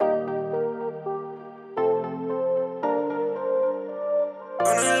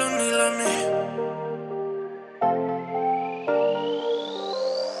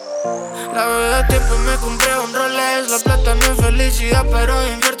me compré un Rolex. La plata no es felicidad, pero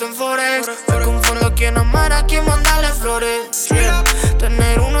invierto en Forex. Me confundo a quien amar, a quien mandarle flores. Yeah.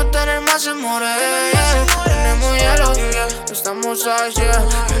 Tener uno, tener más amores. Yeah. Tenemos hielo, yeah. Estamos allá.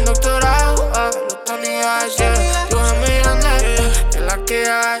 Un doctorado, los tonidades, yeah. Dios es muy grande, que es la que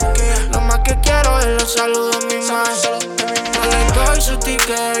hay. Lo más que quiero es los saludos de mi madre. No le doy su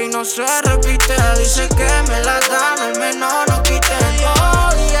ticket y no se repite. Dice que me la dan, al menos no quiten. Oh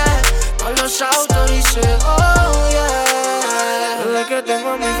yeah, con los autos dice oh yeah. Desde que tengo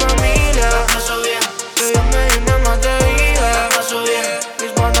a mi familia, la paso bien. Que Dios me llene más de vida, la paso bien.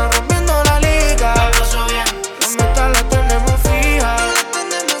 Mis panas rompiendo la liga, la paso bien. La meta la tenemos fija.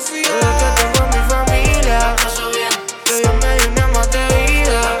 Desde que tengo a mi familia, la paso bien. Que Dios me llene más de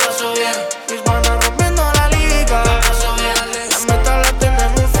vida, la paso bien. Mis panas rompiendo la liga, la paso bien. La meta la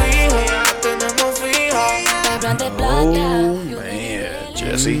tenemos fija, la tenemos fija. Oh man,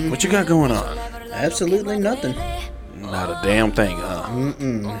 Jesse, what you got going on? Absolutely nothing. Not a damn thing, huh?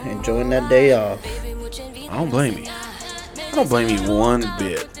 Enjoying that day off. I don't blame you. I don't blame you one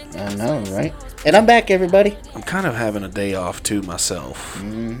bit. I know, right? And I'm back, everybody. I'm kind of having a day off too myself.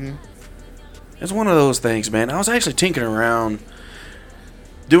 It's one of those things, man. I was actually tinkering around,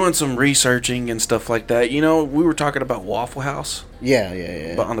 doing some researching and stuff like that. You know, we were talking about Waffle House.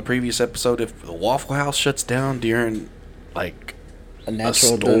 Yeah. But on the previous episode, if the Waffle House shuts down during, like, a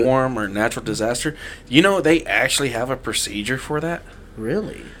storm or natural disaster, you know, they actually have a procedure for that.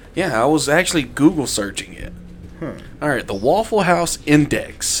 Really? Yeah, I was actually Google searching it. Alright, the Waffle House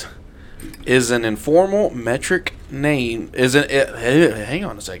Index is an informal metric name. Hang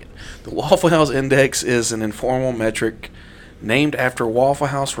on a second. The Waffle House Index is an informal metric named after Waffle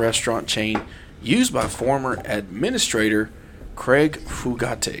House restaurant chain used by former administrator Craig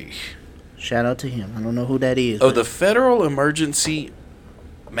Fugate. Shout out to him. I don't know who that is. Of the Federal Emergency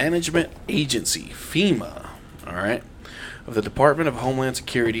Management Agency, FEMA, all right, of the Department of Homeland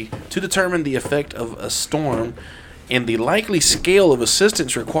Security, to determine the effect of a storm and the likely scale of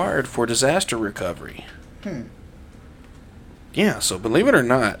assistance required for disaster recovery. Yeah, so believe it or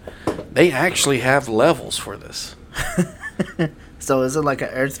not, they actually have levels for this. So is it like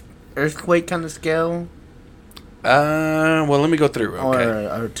an earthquake kind of scale? Well, let me go through. Okay.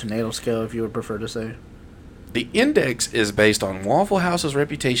 Or a tornado scale, if you would prefer to say. The index is based on Waffle House's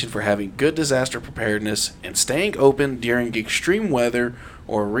reputation for having good disaster preparedness and staying open during extreme weather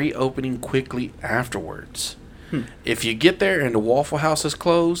or reopening quickly afterwards. If you get there and the Waffle House is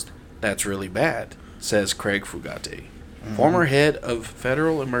closed, that's really bad, says Craig Fugate, former head of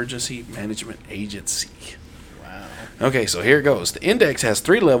Federal Emergency Management Agency. Wow. Okay, so here it goes. The index has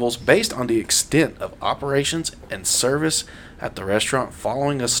 3 levels based on the extent of operations and service at the restaurant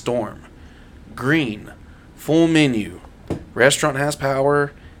following a storm. Green, full menu. Restaurant has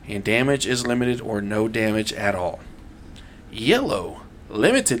power and damage is limited or no damage at all. Yellow,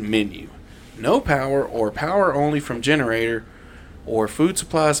 limited menu. No power or power only from generator or food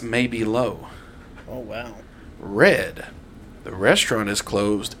supplies may be low. Oh, wow. Red, the restaurant is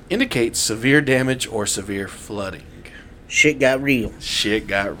closed, indicates severe damage or severe flooding. Shit got real. Shit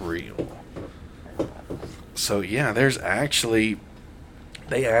got real. So yeah, they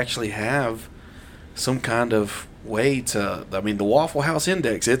actually have some kind of way to, I mean, the Waffle House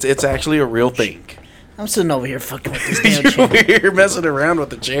Index, it's actually a real thing. I'm sitting over here fucking with this damn You're chair. over here messing around with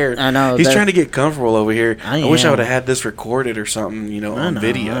the chair. I know. He's trying to get comfortable over here. I wish I am. would have had this recorded or something, you know, on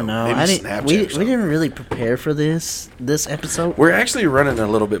video. I know. Maybe Snapchat we or something. didn't really prepare for this episode. We're actually running a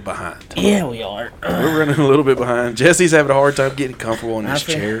little bit behind. Yeah, we are. We're running a little bit behind. Jesse's having a hard time getting comfortable in his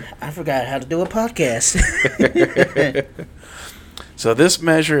chair. I forgot how to do a podcast. So this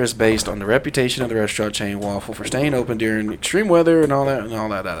measure is based on the reputation of the restaurant chain Waffle for staying open during extreme weather and all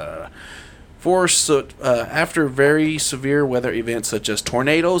that. After very severe weather events such as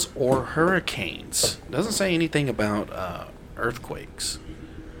tornadoes or hurricanes. Doesn't say anything about earthquakes.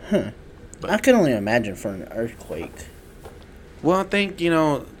 I can only imagine for an earthquake. Well, I think, you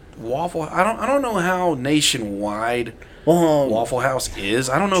know, Waffle. I don't know how nationwide Well, Waffle House is.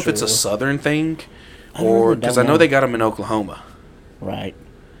 I don't know if it's a True. southern thing, I or really because don't I know know. they got them in Oklahoma, right.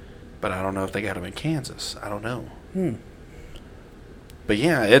 but I don't know if they got them in Kansas. I don't know. But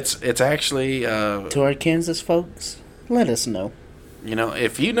yeah, it's actually To our Kansas folks, let us know. you know,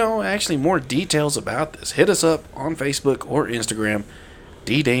 if you know actually more details about this, hit us up on Facebook or Instagram,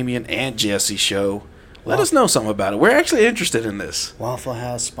 D Damien and Jesse Show. Let us know something about it. We're actually interested in this. Waffle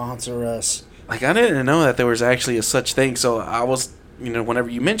House sponsor us. Like, I didn't know that there was actually a such thing, so I was, you know, whenever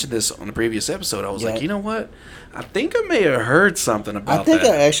you mentioned this on the previous episode, I was Yeah. like, you know what? I think I may have heard something about I think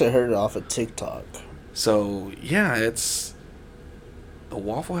that. I actually heard it off of TikTok. So, yeah, it's the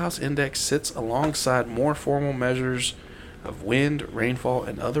Waffle House Index sits alongside more formal measures of wind, rainfall,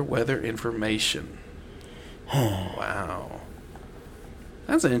 and other weather information. Wow.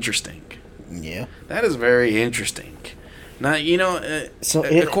 That's interesting. Yeah. That is very interesting. Now, you know,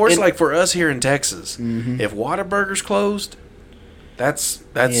 of course, like for us here in Texas, if Whataburger's closed, that's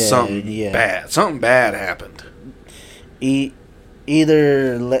something bad. Something bad happened.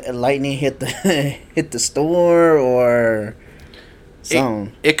 Either lightning hit the store or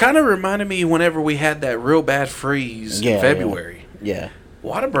something. It kind of reminded me whenever we had that real bad freeze in February. Yeah.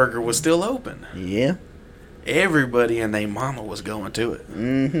 Whataburger was still open. Yeah. Everybody and their mama was going to it.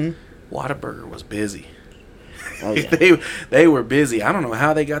 Mm-hmm. Whataburger was busy. Oh, yeah. They were busy. I don't know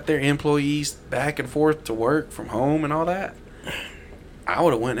how they got their employees back and forth to work from home and all that. I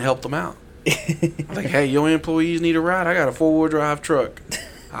would have went and helped them out. I'm like, hey, your employees need a ride? I got a 4-wheel drive truck.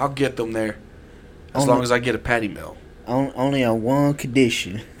 I'll get them there. As long as I get a patty melt. Only on one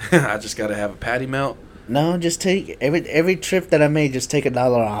condition. I just got to have a patty melt. No, just take every trip that I made, just take $1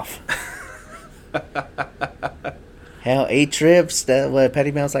 off. Hell, 8 trips. That what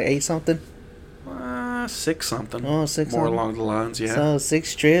patty melt's like 8 something. 6 something. Oh, 6 more something. along the lines, yeah. So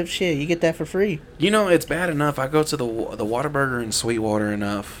 6 trips, shit, you get that for free. You know, it's bad enough. I go to the Whataburger in Sweetwater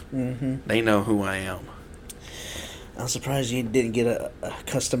enough. Mm-hmm. They know who I am. I'm surprised you didn't get a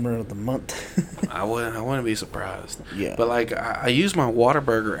customer of the month. I wouldn't be surprised. Yeah. But like I use my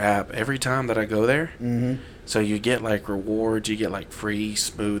Whataburger app every time that I go there. Mm-hmm. So you get like rewards. You get like free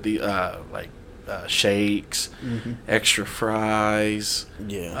smoothie, shakes, extra fries.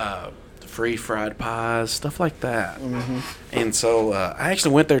 Yeah. Free fried pies, stuff like that. Mm-hmm. And so I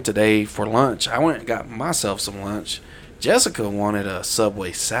actually went there today for lunch. I went and got myself some lunch. Jessica wanted a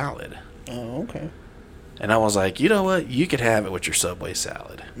Subway salad. Oh, okay. And I was like, you know what? You could have it with your Subway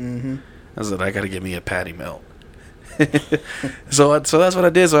salad. Mm-hmm. I said, I got to get me a patty melt. so that's what I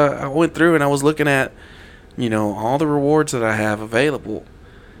did. So I went through and I was looking at, you know, all the rewards that I have available.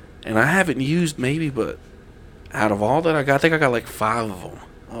 And I haven't used but out of all that I got, I think I got like 5 of them.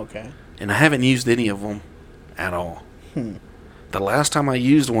 Okay. And I haven't used any of them at all. The last time I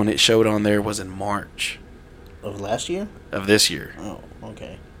used one, it showed on there was in March. Of last year? Of this year. Oh,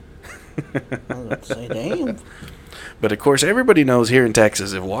 okay. I was about to say, damn. But of course, everybody knows here in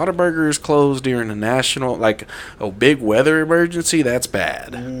Texas, if Whataburger is closed during a national, like a big weather emergency, that's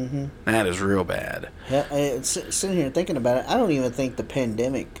bad. Mm-hmm. That is real bad. Yeah, sitting here thinking about it, I don't even think the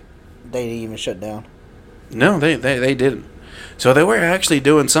pandemic, they didn't even shut down. No, they didn't. So they were actually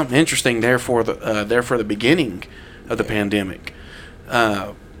doing something interesting there for the beginning of the pandemic.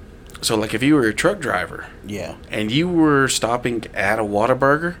 So like if you were a truck driver, yeah, and you were stopping at a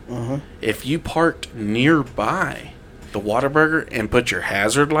Whataburger, uh-huh, if you parked nearby the Whataburger and put your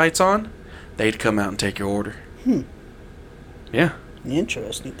hazard lights on, they'd come out and take your order. Yeah.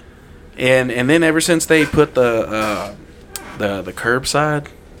 Interesting. And then ever since they put the curbside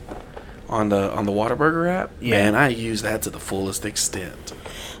on the Whataburger app, man, I use that to the fullest extent.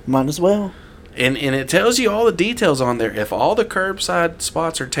 Might as well. And it tells you all the details on there. If all the curbside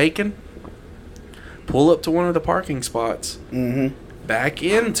spots are taken, pull up to one of the parking spots, back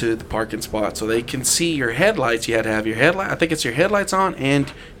into the parking spot so they can see your headlights. You had to have your headlight. I think it's your headlights on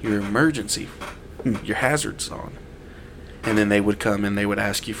and your emergency, your hazards on. And then they would come and they would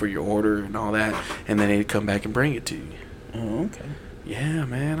ask you for your order and all that, and then they'd come back and bring it to you. Oh, okay. Yeah,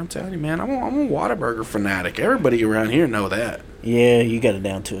 man, I'm telling you, man, I'm a Whataburger fanatic. Everybody around here know that. Yeah, you got it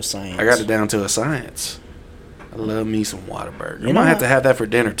down to a science. I got it down to a science. I love me some Whataburger. I might know have to have that for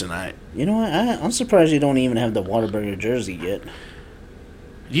dinner tonight. You know what? I'm surprised you don't even have the Whataburger jersey yet.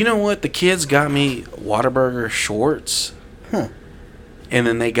 You know what? The kids got me Whataburger shorts. Huh. And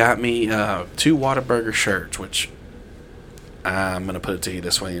then they got me 2 Whataburger shirts, which I'm going to put it to you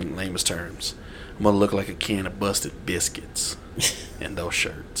this way in lamest terms. I'm going to look like a can of busted biscuits in those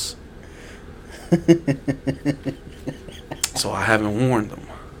shirts. So I haven't worn them.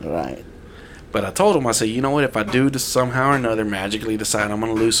 Right. But I told them, I said, you know what? If I do somehow or another magically decide I'm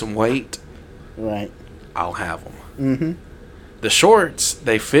going to lose some weight, right, I'll have them. Mm-hmm. The shorts,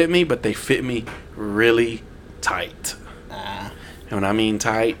 they fit me, but they fit me really tight. And when I mean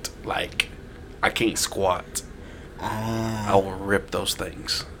tight, like, I can't squat. I will rip those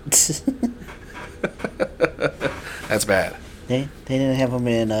things. That's bad. They didn't have them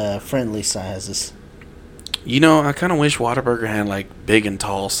in friendly sizes. You know, I kind of wish Whataburger had, like, big and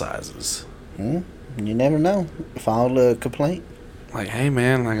tall sizes. You never know. File a complaint. Like, hey,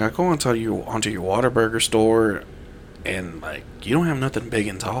 man, like, I go onto your Whataburger store, and, like, you don't have nothing big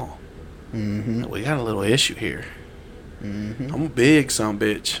and tall. We got a little issue here. I'm a big son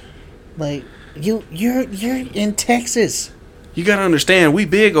bitch. Like, you're in Texas. You got to understand, we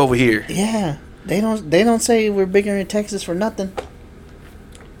big over here. Yeah, they don't say we're bigger in Texas for nothing.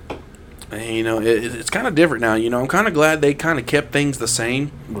 And, you know, it's kind of different now. You know, I'm kind of glad they kind of kept things the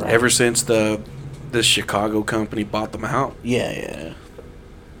same ever since this Chicago company bought them out. Yeah.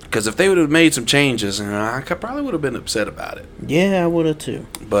 Because if they would have made some changes, I probably would have been upset about it. Yeah, I would have too.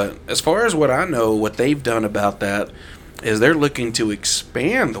 But as far as what I know, what they've done about that is they're looking to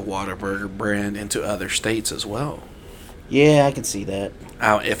expand the Whataburger brand into other states as well. Yeah, I can see that.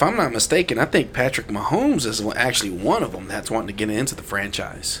 If I'm not mistaken, I think Patrick Mahomes is actually one of them that's wanting to get into the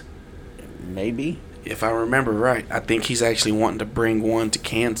franchise. Maybe. If I remember right, I think he's actually wanting to bring one to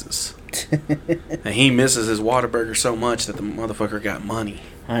Kansas. And he misses his Whataburger so much that the motherfucker got money.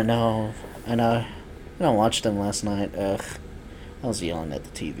 I know. I watched them last night. Ugh. I was yelling at the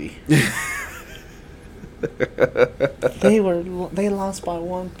TV. They lost by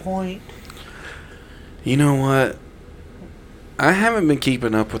 1 point. You know what? I haven't been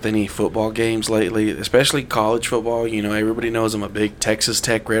keeping up with any football games lately, especially college football. You know, everybody knows I'm a big Texas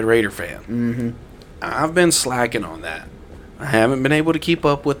Tech Red Raider fan. Mm-hmm. I've been slacking on that. I haven't been able to keep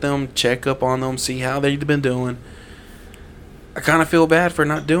up with them, check up on them, see how they've been doing. I kind of feel bad for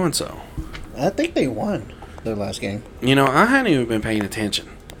not doing so. I think they won their last game. You know, I hadn't even been paying attention.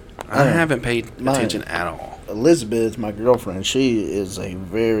 I haven't paid attention at all. Elizabeth, my girlfriend, she is a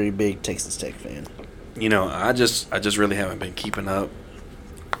very big Texas Tech fan. You know, I just really haven't been keeping up.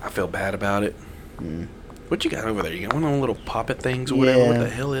 I feel bad about it. Mm. What you got over there? You got one of those little poppet things or whatever? Yeah. What the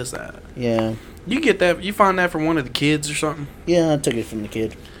hell is that? Yeah. You get that? You find that from one of the kids or something? Yeah, I took it from the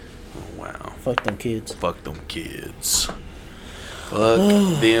kid. Oh, wow. Fuck them kids. Fuck them kids.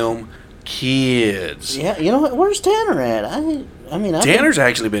 Fuck them kids. Yeah, you know what? Where's Tanner at? I mean, Tanner's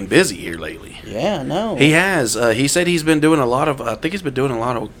actually been busy here lately. Yeah, I know. He has. He said he's been doing a lot of. I think he's been doing a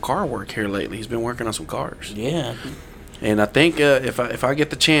lot of car work here lately. He's been working on some cars. Yeah. And I think if I get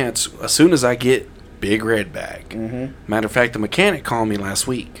the chance, as soon as I get Big Red back. Mm-hmm. Matter of fact, the mechanic called me last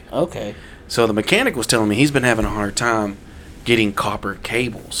week. Okay. So the mechanic was telling me he's been having a hard time getting copper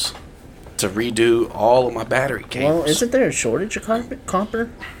cables to redo all of my battery cables. Well, isn't there a shortage of copper?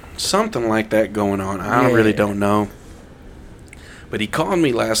 Something like that going on. I really don't know. But he called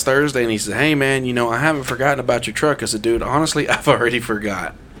me last Thursday and he said, "Hey man, you know, I haven't forgotten about your truck." I said, "Dude, honestly, I've already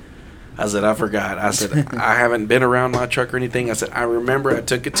forgot." I said, "I forgot." I said, "I haven't been around my truck or anything." I said, "I remember I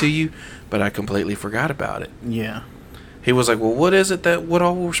took it to you, but I completely forgot about it." Yeah. He was like, "Well, what is it what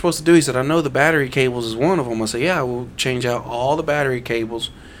all we're supposed to do?" He said, "I know the battery cables is one of them." I said, "Yeah, we'll change out all the battery cables,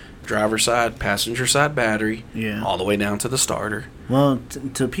 driver side, passenger side battery, all the way down to the starter." Well,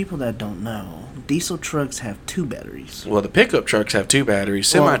 to people that don't know, diesel trucks have 2 batteries. Well, the pickup trucks have 2 batteries.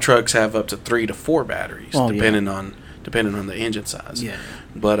 Semi trucks have up to 3 to 4 batteries, depending on the engine size. Yeah.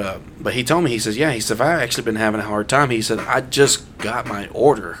 But he told me, he says, I've actually been having a hard time. He said, "I just got my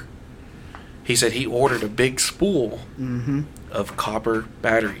order." He said he ordered a big spool of copper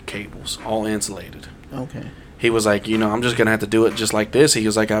battery cables, all insulated. Okay. He was like, "You know, I'm just going to have to do it just like this." He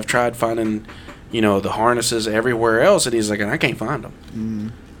was like, "I've tried finding, you know, the harnesses everywhere else." And he's like, "And I can't find them."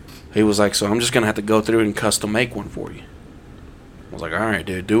 Mm. He was like, "So I'm just going to have to go through and custom make one for you." I was like, "All right,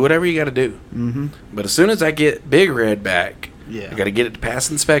 dude, do whatever you got to do." Mm-hmm. But as soon as I get Big Red back, I got to get it to pass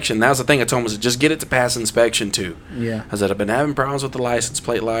inspection. That was the thing I told him, was just get it to pass inspection too. Yeah. I said, "I've been having problems with the license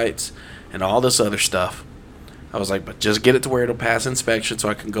plate lights and all this other stuff." I was like, "But just get it to where it'll pass inspection so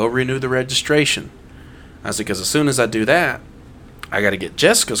I can go renew the registration." I said, "Because as soon as I do that, I got to get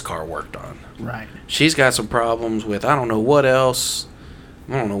Jessica's car worked on." Right. She's got some problems with I don't know what else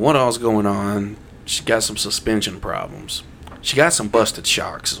going on. She got some suspension problems. She got some busted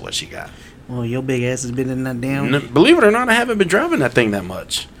shocks is what she got. Well, your big ass has been in that down. Believe it or not, I haven't been driving that thing that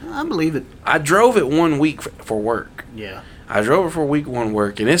much. I believe it. I drove it 1 week for work. Yeah. I drove it for week 1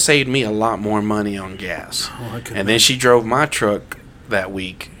 work, and it saved me a lot more money on gas. Oh, I could And then she drove my truck that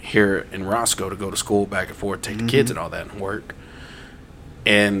week here in Roscoe to go to school back and forth, take the kids and all that and work.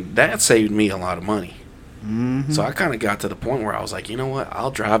 And that saved me a lot of money. Mm-hmm. So I kind of got to the point where I was like, you know what?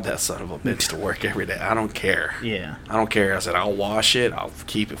 I'll drive that son of a bitch to work every day. I don't care. Yeah. I don't care. I said, I'll wash it. I'll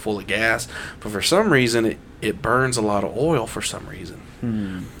keep it full of gas. But for some reason, it burns a lot of oil for some reason.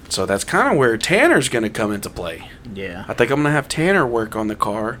 Hmm. So that's kind of where Tanner's going to come into play. Yeah. I think I'm going to have Tanner work on the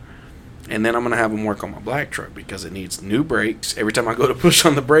car. And then I'm going to have him work on my black truck because it needs new brakes. Every time I go to push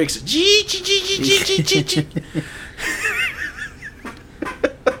on the brakes,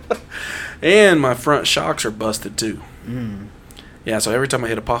 and my front shocks are busted too. Mm. Yeah, so every time I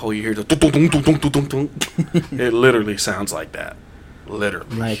hit a pothole, you hear the dunk. It literally sounds like that.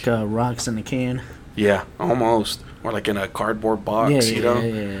 Literally. Like rocks in a can. Yeah, almost. Or like in a cardboard box, you know?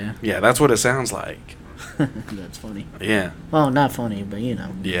 Yeah. Yeah, that's what it sounds like. That's funny. Yeah. Well, not funny, but you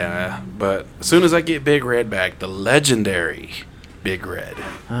know. Yeah, but as soon as I get Big Red back, the legendary Big Red,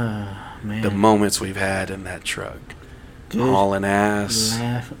 Man. the moments we've had in that truck, Good hauling ass,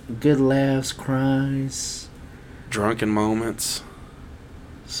 good laughs, cries, drunken moments.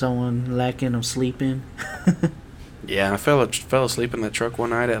 someone lacking of sleeping. Yeah, I fell asleep in that truck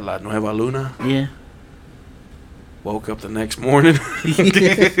one night at La Nueva Luna. Yeah. Woke up the next morning.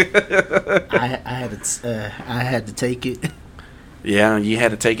 I had to take it. Yeah, you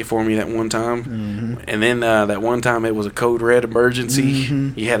had to take it for me that one time. Mm-hmm. And then that one time it was a code red emergency.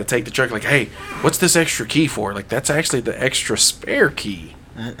 Mm-hmm. You had to take the truck like, hey, what's this extra key for? Like, that's actually the extra spare key.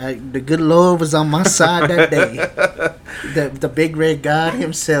 The good Lord was on my side that day. The big red God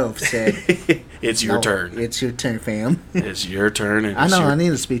himself said, It's your "No, turn. It's your turn, fam." It's your turn. And I know. it's I need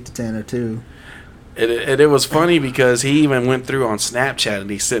to speak to Tanner too. It was funny because he even went through on Snapchat and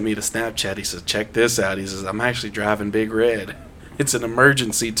he sent me to Snapchat. He says, check this out. He says, I'm actually driving Big Red. It's an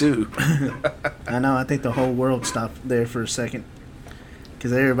emergency, too. I know. I think the whole world stopped there for a second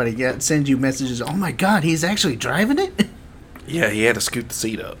because everybody sends you messages. Oh my God, he's actually driving it. Yeah, he had to scoot the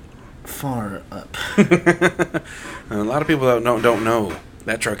seat up. Far up. And a lot of people don't know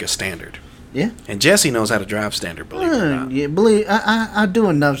that truck is standard. Yeah. And Jesse knows how to drive standard, believe it or not. Yeah, I do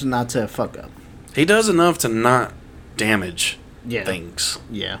enough not to fuck up. He does enough to not damage Yeah. things.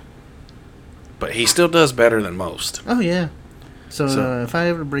 Yeah. But he still does better than most. Oh yeah. So, So- if I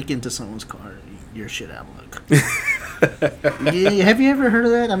ever break into someone's car, you're shit out of luck. Yeah, have you ever heard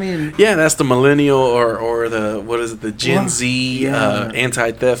of that? I mean, Yeah, that's the millennial or the, what is it, the Gen Well, Z yeah.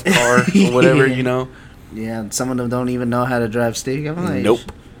 anti-theft car or whatever, you know? yeah, some of them don't even know how to drive stick. I'm like, Nope.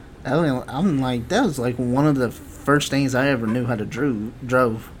 I'm like, that was like one of the first things I ever knew how to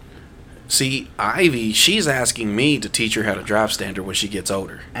drove. See, Ivy, she's asking me to teach her how to drive standard when she gets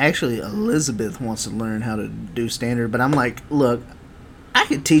older. Actually, Elizabeth wants to learn how to do standard, but I'm like, look, I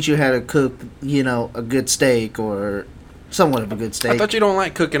could teach you how to cook, a good steak or somewhat of a good I steak. thought you don't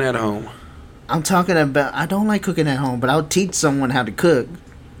like cooking at home. I'm talking about, I don't like cooking at home, but I'll teach someone how to cook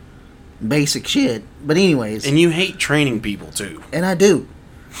basic shit. But anyways, And you hate training people, too. and I do.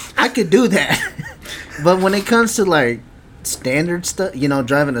 I could do that. But when it comes to like standard stuff,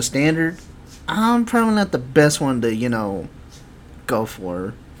 driving a standard, I'm probably not the best one to, go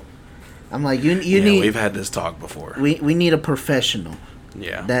for. I'm like, you Yeah, need, we've had this talk before. we need a professional.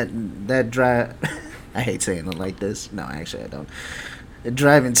 Yeah. That drive. I hate saying it like this. No, actually, I don't. The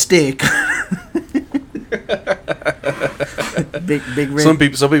driving stick. big red. Some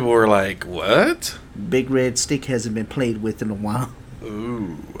people were like, what? Big red stick hasn't been played with in a while.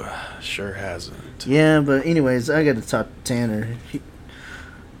 Ooh, sure hasn't. Yeah, but anyways, I got to talk to Tanner.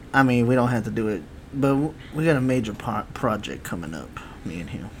 We don't have to do it, but we got a major project coming up. Me and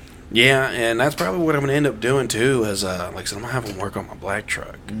him. Yeah, and that's probably what I'm going to end up doing, too, is, like I said, I'm going to have him work on my black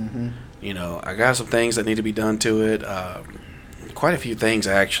truck. Mm-hmm. I got some things that need to be done to it. Quite a few things,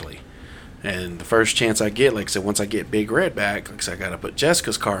 actually. And the first chance I get, like I said, once I get Big Red back, like I said, I got to put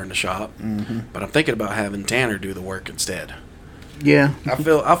Jessica's car in the shop. Mm-hmm. But I'm thinking about having Tanner do the work instead. Yeah. I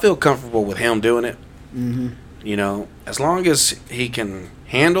feel comfortable with him doing it. Mm-hmm. As long as he can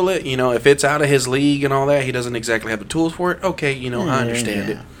handle it, if it's out of his league and all that, he doesn't exactly have the tools for it, okay, I understand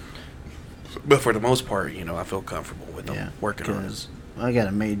it. But for the most part, I feel comfortable with him working on it. Because I got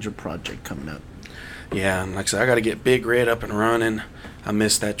a major project coming up. Yeah, and like I said, I got to get Big Red up and running. I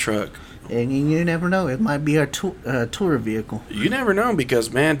miss that truck. And you never know. It might be our tour vehicle. You never know because,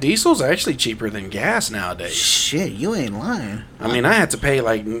 man, diesel's actually cheaper than gas nowadays. Shit, you ain't lying. I had to pay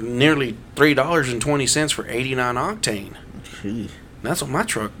like nearly $3.20 for 89 octane. Gee. That's what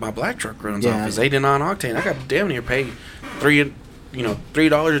my black truck runs Yeah. off is 89 octane. I got to damn near pay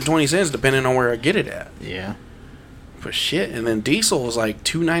 $3.20 depending on where I get it at. Yeah. But shit, and then diesel is like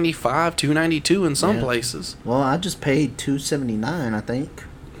 $2.95, $2.92 in some Yeah. places. Well, I just paid $2.79, I think,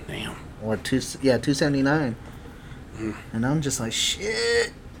 Damn. or $2.79, Mm. and I'm just like,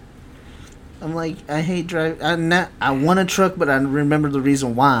 shit. I'm like, I hate driving. I want a truck, but I remember the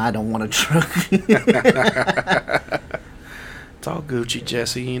reason why I don't want a truck. It's all Gucci,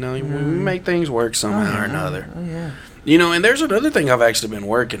 Jesse. We make things work somehow or another. Oh yeah. And there's another thing I've actually been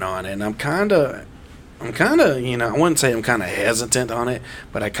working on, and I'm kind of, I wouldn't say I'm kind of hesitant on it,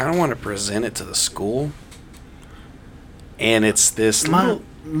 but I kind of want to present it to the school. And it's this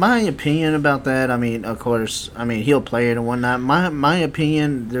My opinion about that, of course, he'll play it and whatnot. My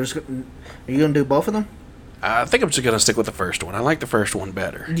opinion, are you gonna do both of them? I think I'm just gonna stick with the first one. I like the first one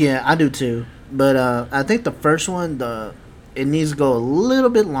better. Yeah, I do too. But I think the first one, it needs to go a little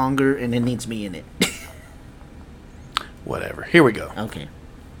bit longer, and it needs me in it. Whatever. Here we go. Okay.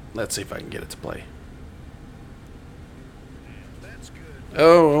 Let's see if I can get it to play.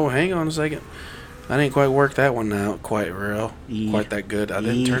 Oh, hang on a second. I didn't quite work that one out quite that good. I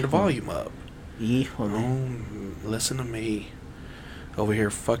didn't turn the volume up. Oh, listen to me. Over here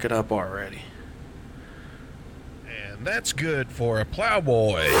fucking up already. And that's good for a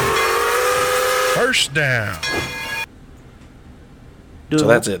Plowboy. First down.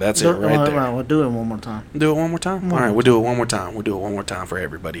 That's it right there. Right, we'll do it one more time. Do it one more time? All right, we'll do it one more time. We'll do it one more time for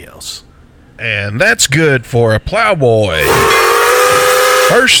everybody else. And that's good for a Plowboy.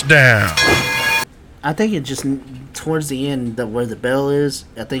 First down. I think it just, towards the end, where the bell is,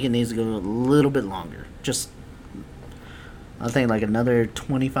 I think it needs to go a little bit longer. Just, I think like another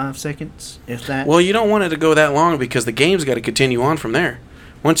 25 seconds, if that. Well, you don't want it to go that long because the game's got to continue on from there.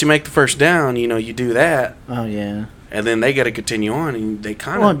 Once you make the first down, you do that. Oh, yeah. And then they got to continue on, and they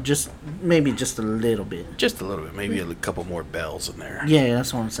kind of... Well, maybe just a little bit. Just a little bit. Maybe a couple more bells in there. Yeah,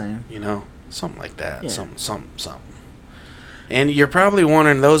 that's what I'm saying. Something like that. Yeah. Something. And you're probably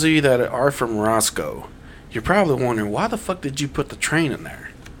wondering, those of you that are from Roscoe, you're probably wondering, why the fuck did you put the train in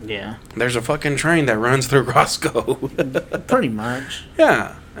there? Yeah. There's a fucking train that runs through Roscoe. Pretty much.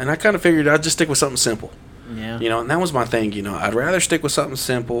 Yeah. And I kind of figured I'd just stick with something simple. Yeah. And that was my thing, I'd rather stick with something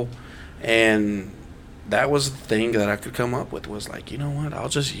simple, and that was the thing that I could come up with, was like, you know what, I'll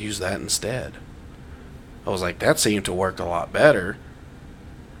just use that instead. I was like, that seemed to work a lot better.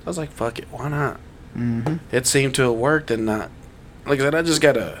 I was like, fuck it, why not? Mm-hmm. It seemed to have worked, and not, like I said, I just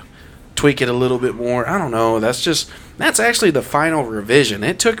gotta tweak it a little bit more. I don't know, that's actually the final revision.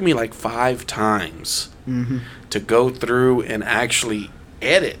 It took me like 5 times to go through and actually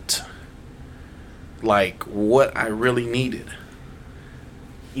edit like what I really needed.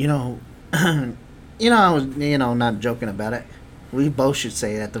 I was, not joking about it. We both should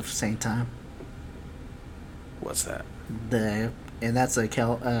say it at the same time. What's that? And that's a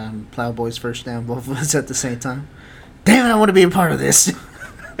Plowboy's first down, both of us at the same time. Damn it, I want to be a part of this.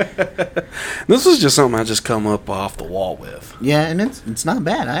 This was just something I just come up off the wall with. Yeah, and it's not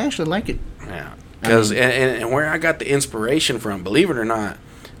bad. I actually like it. Yeah, because and where I got the inspiration from, believe it or not,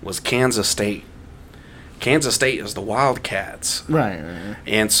 was Kansas State. Kansas State is the Wildcats. Right.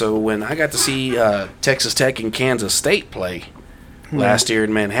 And so when I got to see Texas Tech and Kansas State play last year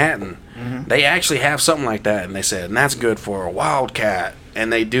in Manhattan, they actually have something like that, and they said, and that's good for a Wildcat.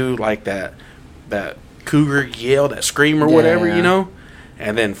 And they do like that cougar yell, that scream or whatever,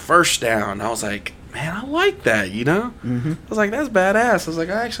 And then first down, I was like, man, I like that, I was like, that's badass. I was like,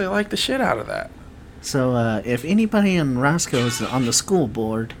 I actually like the shit out of that. So if anybody in Roscoe is on the school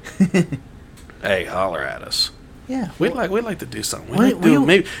board... Hey, holler at us. Yeah. We'd like to do something.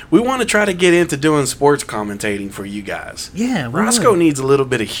 Maybe we want to try to get into doing sports commentating for you guys. Yeah. Roscoe needs a little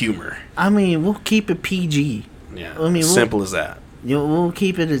bit of humor. I mean, we'll keep it PG. Yeah. Simple as that. We'll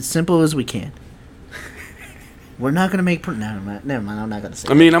keep it as simple as we can. We're not going to make... never mind. I'm not going to say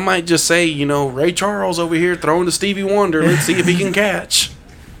I mean, I might just say, Ray Charles over here throwing to Stevie Wonder. Let's see if he can catch.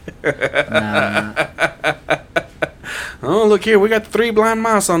 Nah. Oh, look here. We got the 3 blind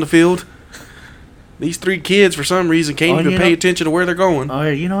mice on the field. These 3 kids, for some reason, can't even pay attention to where they're going. Oh,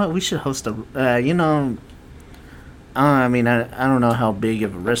 you know what? We should host a... I don't know how big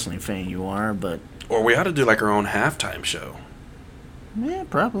of a wrestling fan you are, but... Or we ought to do like our own halftime show. Yeah,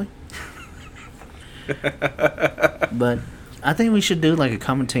 probably. But I think we should do like a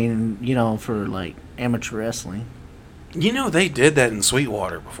commentating, for like amateur wrestling. They did that in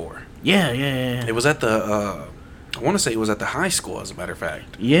Sweetwater before. Yeah. It was at the... I want to say it was at the high school, as a matter of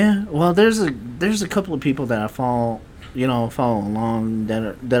fact. Yeah, well, there's a couple of people that I follow along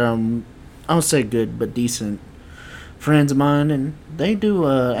that are I'll say good but decent friends of mine, and they do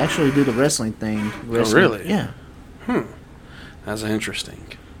actually do the wrestling thing. Oh, really? Yeah. That's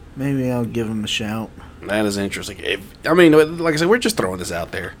interesting. Maybe I'll give them a shout. That is interesting. Like I said, we're just throwing this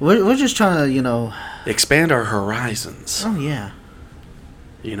out there. We're just trying to, expand our horizons. Oh, yeah.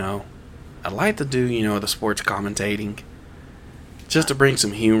 I'd like to do, the sports commentating. Just to bring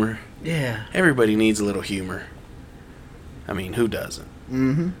some humor. Yeah. Everybody needs a little humor. I mean, who doesn't?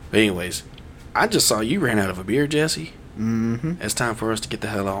 Mm-hmm. But anyways, I just saw you ran out of a beer, Jesse. Mm-hmm. It's time for us to get the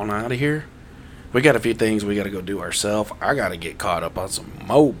hell on out of here. We got a few things we got to go do ourselves. I got to get caught up on some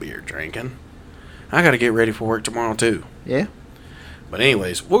more beer drinking. I got to get ready for work tomorrow, too. Yeah. But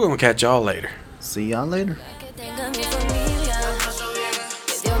anyways, we're going to catch y'all later. See y'all later.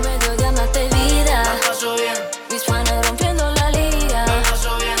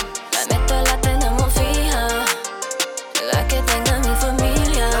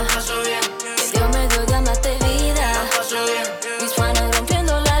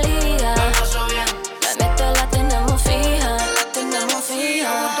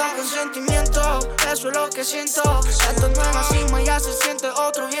 Eso es lo que siento. Esto no es así, ya se siente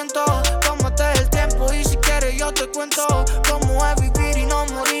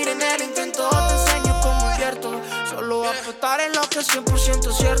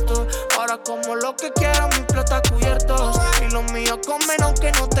como lo que quieran, mis platos cubiertos. Y los míos comen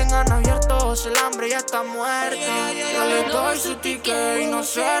aunque no tengan abiertos. El hambre ya está muerto. Yo le doy su ticket y no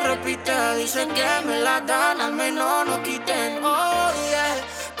se repite. Dicen que me la dan, al menos no quiten. Oh yeah,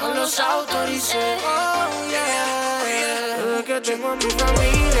 no los autoricé. Oh yeah, desde que tengo a mi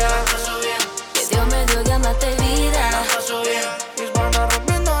familia. Que Dios me dio ganaste vida. Mis panas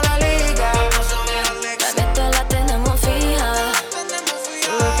rompiendo la liga. La neta la tenemos fija.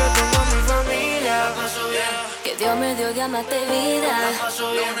 Desde que tengo a mi familia. Que Dios me dio ganaste vida.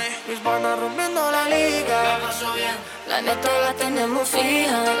 Mis panas rompiendo la liga. La neta la tenemos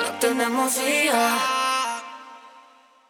fija. La tenemos fija.